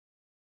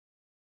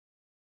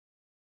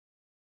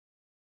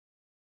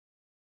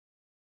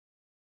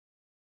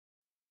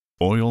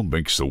Oil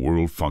makes the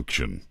world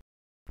function.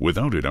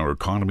 Without it, our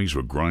economies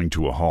would grind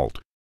to a halt.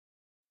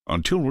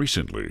 Until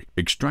recently,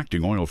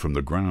 extracting oil from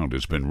the ground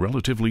has been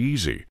relatively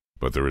easy,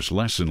 but there is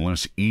less and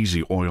less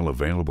easy oil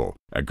available,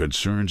 and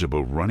concerns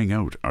about running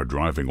out are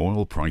driving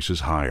oil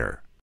prices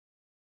higher.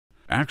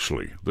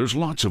 Actually, there's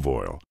lots of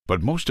oil,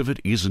 but most of it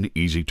isn't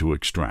easy to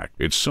extract.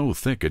 It's so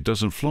thick it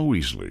doesn't flow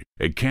easily.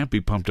 It can't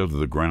be pumped out of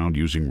the ground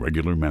using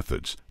regular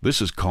methods.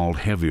 This is called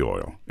heavy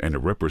oil, and it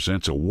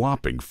represents a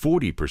whopping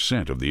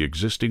 40% of the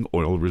existing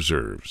oil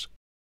reserves.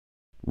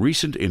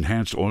 Recent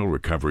enhanced oil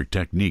recovery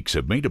techniques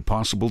have made it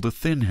possible to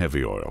thin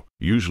heavy oil,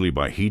 usually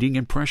by heating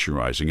and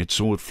pressurizing it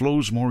so it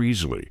flows more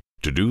easily.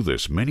 To do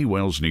this, many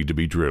wells need to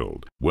be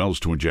drilled. Wells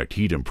to inject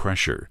heat and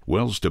pressure,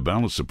 wells to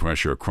balance the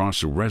pressure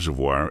across the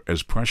reservoir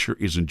as pressure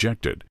is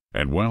injected,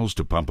 and wells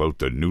to pump out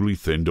the newly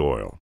thinned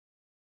oil.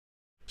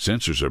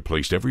 Sensors are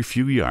placed every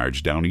few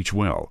yards down each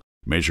well,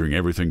 measuring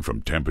everything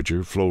from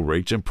temperature, flow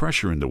rates, and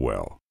pressure in the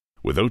well.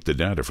 Without the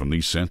data from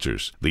these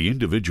sensors, the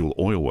individual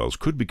oil wells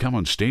could become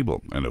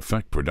unstable and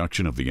affect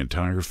production of the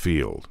entire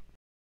field.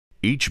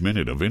 Each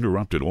minute of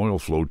interrupted oil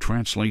flow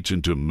translates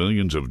into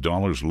millions of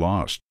dollars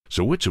lost,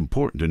 so it's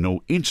important to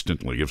know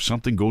instantly if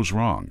something goes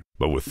wrong.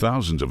 But with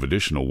thousands of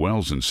additional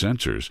wells and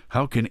sensors,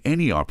 how can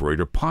any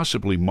operator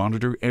possibly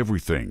monitor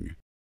everything?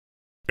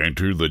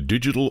 Enter the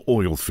digital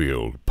oil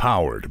field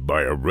powered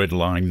by a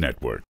Redline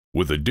network.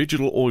 With a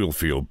digital oil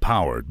field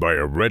powered by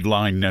a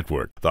Redline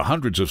network, the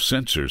hundreds of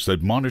sensors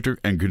that monitor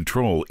and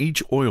control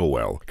each oil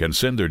well can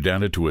send their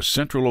data to a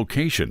central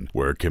location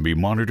where it can be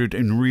monitored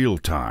in real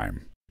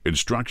time.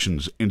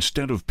 Instructions,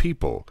 instead of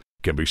people,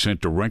 can be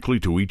sent directly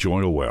to each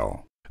oil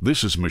well.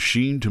 This is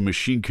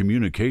machine-to-machine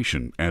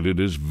communication, and it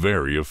is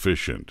very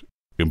efficient.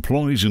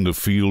 Employees in the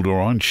field or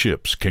on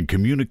ships can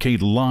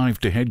communicate live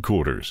to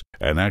headquarters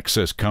and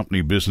access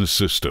company business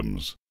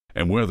systems.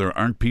 And where there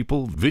aren't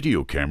people,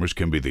 video cameras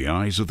can be the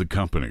eyes of the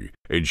company,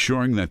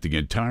 ensuring that the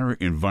entire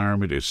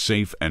environment is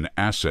safe and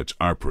assets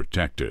are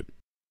protected.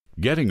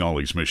 Getting all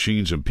these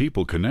machines and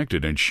people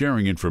connected and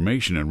sharing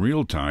information in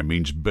real time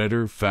means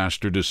better,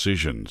 faster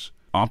decisions,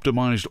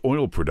 optimized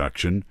oil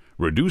production,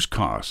 reduced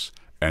costs,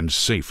 and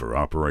safer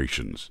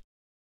operations.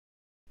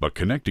 But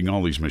connecting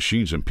all these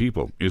machines and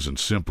people isn't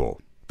simple.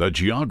 The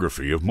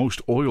geography of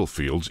most oil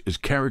fields is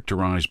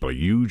characterized by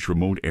huge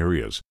remote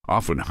areas,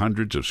 often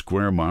hundreds of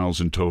square miles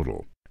in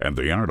total, and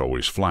they aren't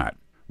always flat.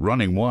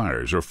 Running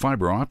wires or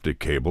fiber optic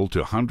cable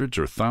to hundreds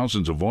or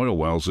thousands of oil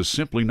wells is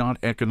simply not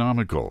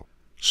economical.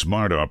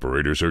 Smart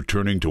operators are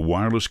turning to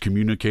wireless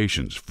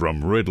communications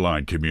from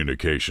Redline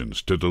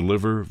Communications to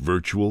deliver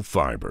virtual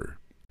fiber.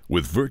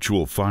 With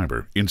virtual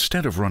fiber,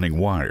 instead of running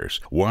wires,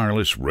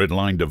 wireless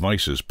Redline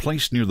devices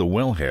placed near the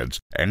wellheads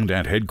and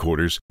at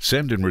headquarters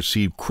send and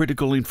receive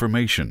critical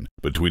information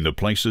between the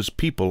places,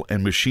 people,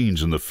 and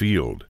machines in the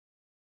field.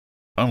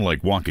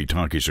 Unlike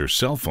walkie-talkies or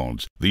cell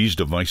phones, these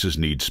devices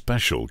need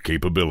special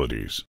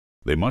capabilities.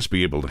 They must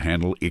be able to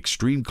handle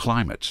extreme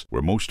climates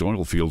where most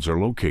oil fields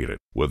are located,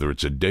 whether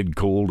it's a dead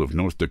cold of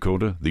North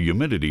Dakota, the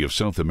humidity of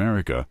South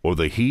America, or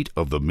the heat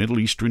of the Middle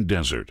Eastern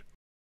desert.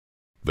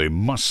 They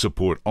must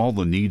support all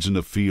the needs in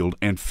the field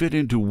and fit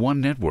into one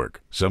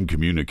network. Some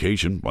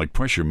communication, like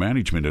pressure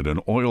management at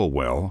an oil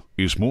well,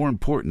 is more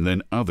important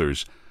than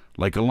others,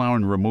 like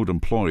allowing remote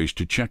employees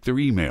to check their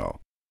email.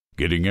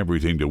 Getting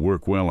everything to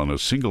work well on a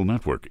single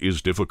network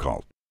is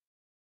difficult.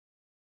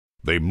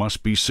 They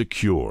must be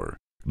secure.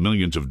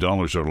 Millions of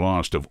dollars are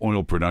lost if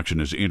oil production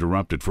is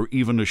interrupted for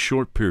even a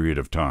short period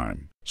of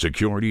time.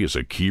 Security is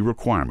a key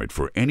requirement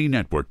for any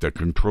network that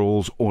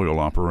controls oil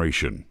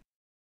operation.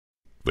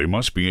 They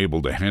must be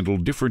able to handle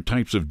different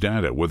types of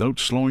data without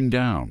slowing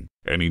down.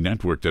 Any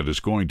network that is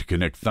going to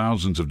connect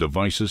thousands of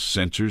devices,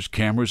 sensors,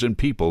 cameras, and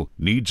people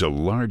needs a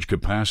large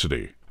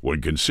capacity.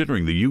 When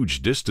considering the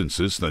huge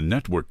distances the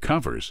network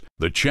covers,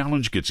 the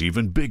challenge gets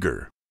even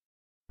bigger.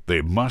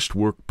 They must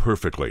work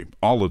perfectly,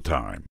 all the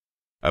time.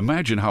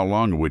 Imagine how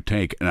long it would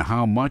take and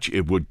how much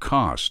it would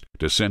cost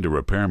to send a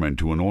repairman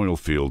to an oil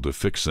field to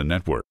fix the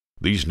network.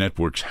 These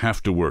networks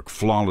have to work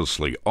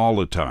flawlessly all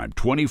the time,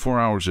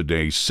 24 hours a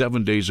day,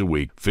 7 days a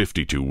week,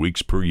 52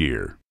 weeks per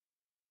year.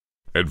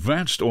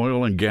 Advanced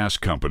oil and gas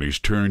companies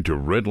turn to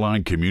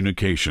Redline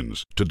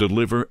Communications to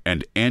deliver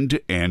an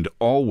end-to-end,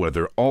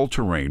 all-weather,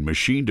 all-terrain,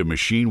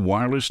 machine-to-machine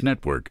wireless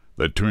network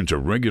that turns a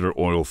regular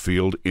oil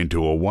field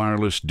into a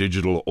wireless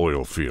digital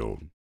oil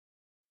field.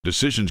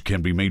 Decisions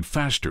can be made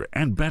faster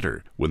and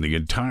better when the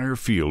entire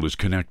field is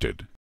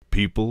connected.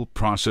 People,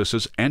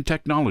 processes, and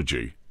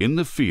technology in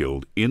the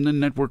field, in the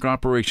network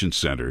operations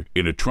center,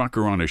 in a truck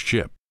or on a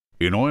ship.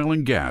 In oil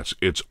and gas,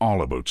 it's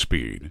all about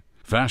speed.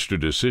 Faster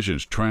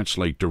decisions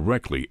translate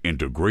directly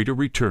into greater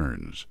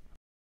returns.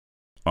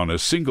 On a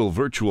single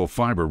virtual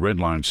fiber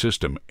Redline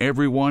system,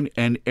 everyone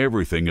and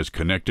everything is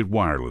connected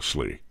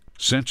wirelessly.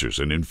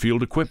 Sensors and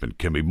in-field equipment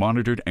can be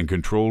monitored and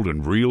controlled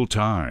in real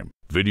time.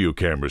 Video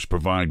cameras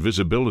provide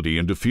visibility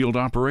into field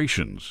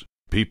operations.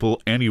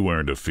 People anywhere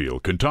in the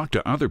field can talk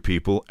to other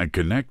people and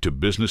connect to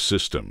business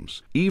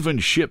systems. Even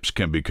ships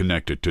can be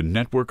connected to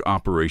network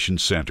operation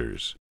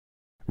centers.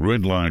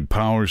 Redline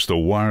powers the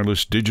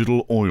wireless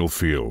digital oil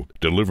field,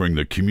 delivering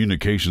the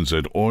communications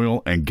that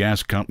oil and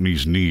gas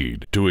companies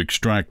need to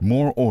extract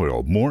more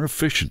oil more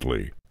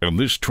efficiently. And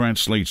this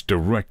translates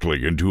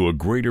directly into a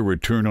greater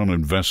return on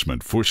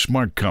investment for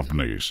smart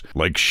companies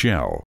like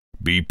Shell,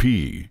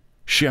 BP,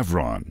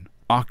 Chevron,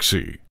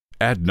 Oxy,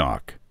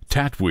 ADNOC,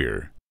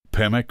 Tatweer,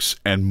 Pemex,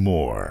 and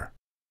more.